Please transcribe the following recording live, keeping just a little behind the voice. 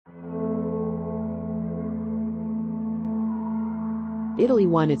Italy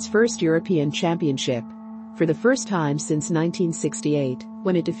won its first European championship for the first time since 1968,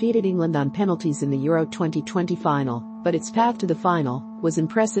 when it defeated England on penalties in the Euro 2020 final, but its path to the final was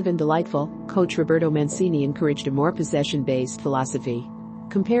impressive and delightful. Coach Roberto Mancini encouraged a more possession-based philosophy.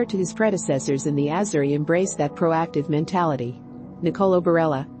 Compared to his predecessors in the Azzurri, embraced that proactive mentality. Nicolo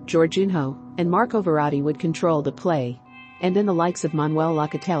Rovella, Jorginho, and Marco Verratti would control the play. And then the likes of Manuel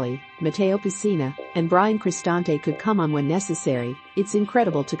Locatelli, Matteo Pessina, and Brian Cristante could come on when necessary. It's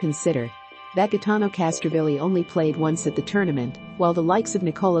incredible to consider that Gaetano Castrovilli only played once at the tournament, while the likes of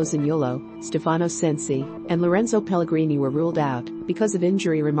Nicolo Zaniolo, Stefano Sensi, and Lorenzo Pellegrini were ruled out because of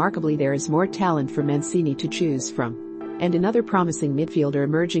injury. Remarkably, there is more talent for Mancini to choose from. And another promising midfielder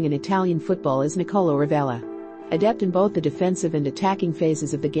emerging in Italian football is Nicolo Rovella. Adept in both the defensive and attacking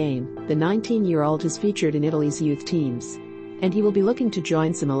phases of the game, the 19-year-old has featured in Italy's youth teams. And he will be looking to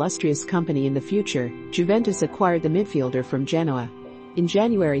join some illustrious company in the future. Juventus acquired the midfielder from Genoa in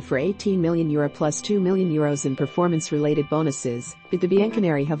January for €18 million plus €2 million in performance-related bonuses, but the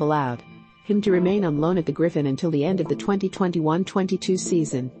Bianconeri have allowed him to remain on loan at the Griffin until the end of the 2021-22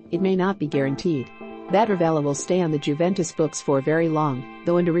 season. It may not be guaranteed that Rovella will stay on the Juventus books for very long,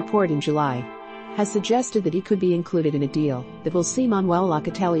 though a report in July has suggested that he could be included in a deal that will see Manuel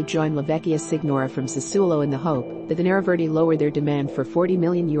Locatelli join La Vecchia Signora from Sassuolo in the hope that the Nerazzurri lower their demand for €40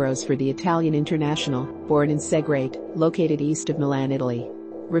 million for the Italian international, born in Segrate, located east of Milan, Italy.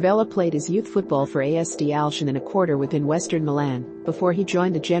 Rovella played his youth football for ASD Alshan and a quarter within Western Milan before he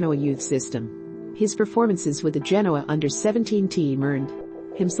joined the Genoa youth system. His performances with the Genoa under-17 team earned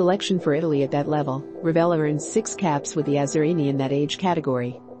him selection for Italy at that level. Rovella earned 6 caps with the Azzurrini in that age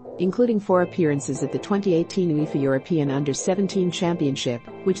category, including 4 appearances at the 2018 UEFA European Under-17 Championship,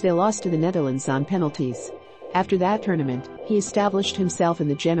 which they lost to the Netherlands on penalties. After that tournament, he established himself in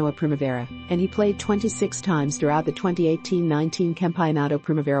the Genoa Primavera, and he played 26 times throughout the 2018-19 Campionato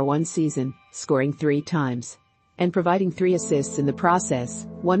Primavera 1 season, scoring 3 times and providing 3 assists in the process.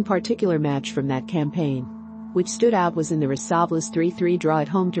 One particular match from that campaign which stood out was in the Rosavlas 3-3 draw at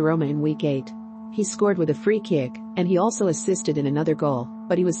home to Roma in Week 8. He scored with a free kick, and he also assisted in another goal,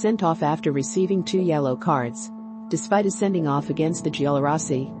 but he was sent off after receiving 2 yellow cards. Despite his sending off against the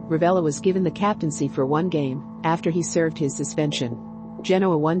Giallorossi, Rovella was given the captaincy for 1 game after he served his suspension.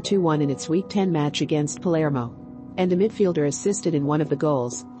 Genoa won 2-1 in its Week 10 match against Palermo, and a midfielder assisted in one of the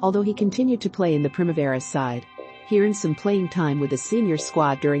goals, although he continued to play in the Primavera side. He earned some playing time with the senior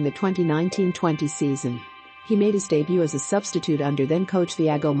squad during the 2019-20 season. He made his debut as a substitute under then-coach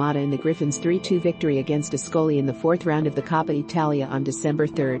Thiago Motta in the Griffins' 3-2 victory against Ascoli in the 4th round of the Coppa Italia on December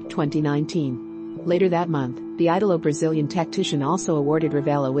 3, 2019. Later that month, the Italo-Brazilian tactician also awarded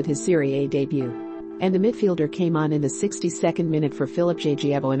Rovella with his Serie A debut. And the midfielder came on in the 62nd minute for Philip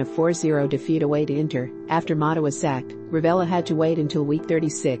Giego in a 4-0 defeat away to Inter. After Motta was sacked, Rovella had to wait until week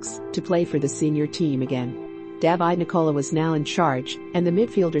 36 to play for the senior team again. Davide Nicola was now in charge, and the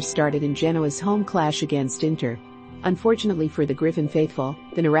midfielder started in Genoa's home clash against Inter. Unfortunately for the Griffin faithful,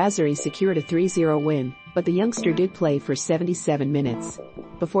 the Nerazzurri secured a 3-0 win, but the youngster did play for 77 minutes.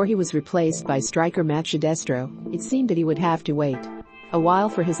 Before he was replaced by striker Macio Destro, it seemed that he would have to wait a while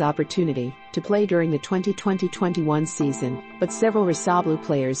for his opportunity to play during the 2020-21 season, but several Rosablu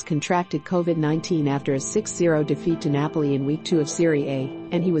players contracted COVID-19 after a 6-0 defeat to Napoli in Week 2 of Serie A,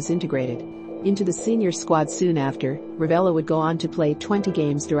 and he was integrated into the senior squad soon after. Rovella would go on to play 20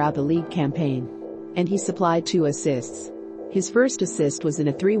 games throughout the league campaign, and he supplied 2 assists. His first assist was in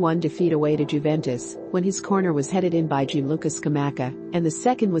a 3-1 defeat away to Juventus, when his corner was headed in by Gianluca Scamacca, and the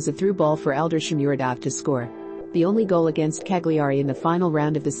second was a through ball for Eldar Shomurodov to score the only goal against Cagliari in the final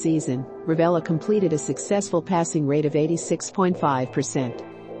round of the season. Rovella completed a successful passing rate of 86.5%.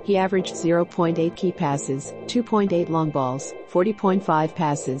 He averaged 0.8 key passes, 2.8 long balls, 40.5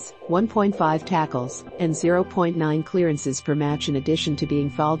 passes, 1.5 tackles, and 0.9 clearances per match, in addition to being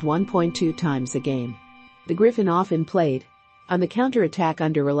fouled 1.2 times a game. The Griffin often played on the counter-attack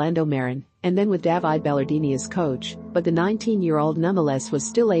under Rolando Marin, and then with Davide Bellardini as coach, but the 19-year-old nonetheless was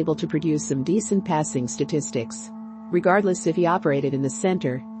still able to produce some decent passing statistics. Regardless if he operated in the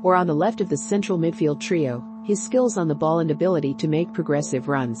center or on the left of the central midfield trio, his skills on the ball and ability to make progressive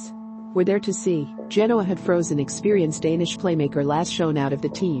runs were there to see. Genoa had frozen experienced Danish playmaker last shown out of the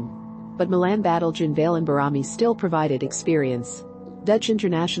team, but Milan battle Jan Valen Barami still provided experience. Dutch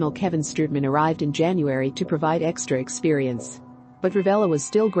international Kevin Strootman arrived in January to provide extra experience, but Rovella was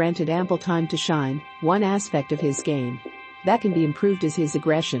still granted ample time to shine. One aspect of his game that can be improved is his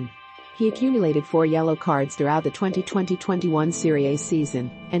aggression. He accumulated 4 yellow cards throughout the 2020-21 Serie A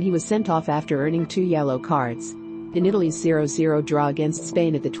season, and he was sent off after earning 2 yellow cards in Italy's 0-0 draw against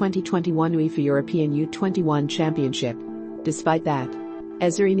Spain at the 2021 UEFA European U21 Championship. Despite that,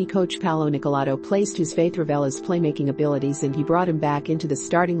 Azzurrini coach Paolo Nicolato placed his faith Rovella's playmaking abilities and he brought him back into the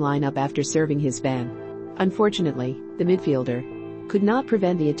starting lineup after serving his ban. Unfortunately, the midfielder could not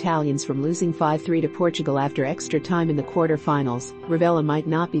prevent the Italians from losing 5-3 to Portugal after extra time in the quarter-finals. Rovella might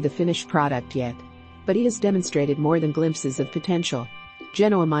not be the finished product yet, but he has demonstrated more than glimpses of potential.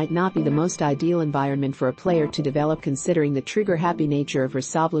 Genoa might not be the most ideal environment for a player to develop considering the trigger-happy nature of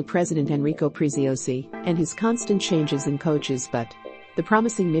Rossoblu president Enrico Preziosi and his constant changes in coaches, but the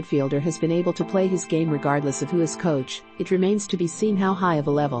promising midfielder has been able to play his game regardless of who is coach. It remains to be seen how high of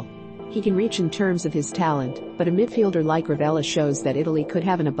a level he can reach in terms of his talent, but a midfielder like Rovella shows that Italy could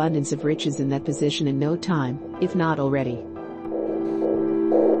have an abundance of riches in that position in no time, if not already.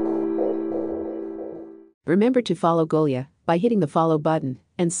 Remember to follow Golia by hitting the follow button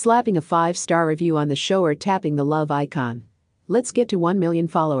and slapping a 5-star review on the show or tapping the love icon. Let's get to 1 million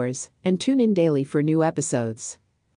followers and tune in daily for new episodes.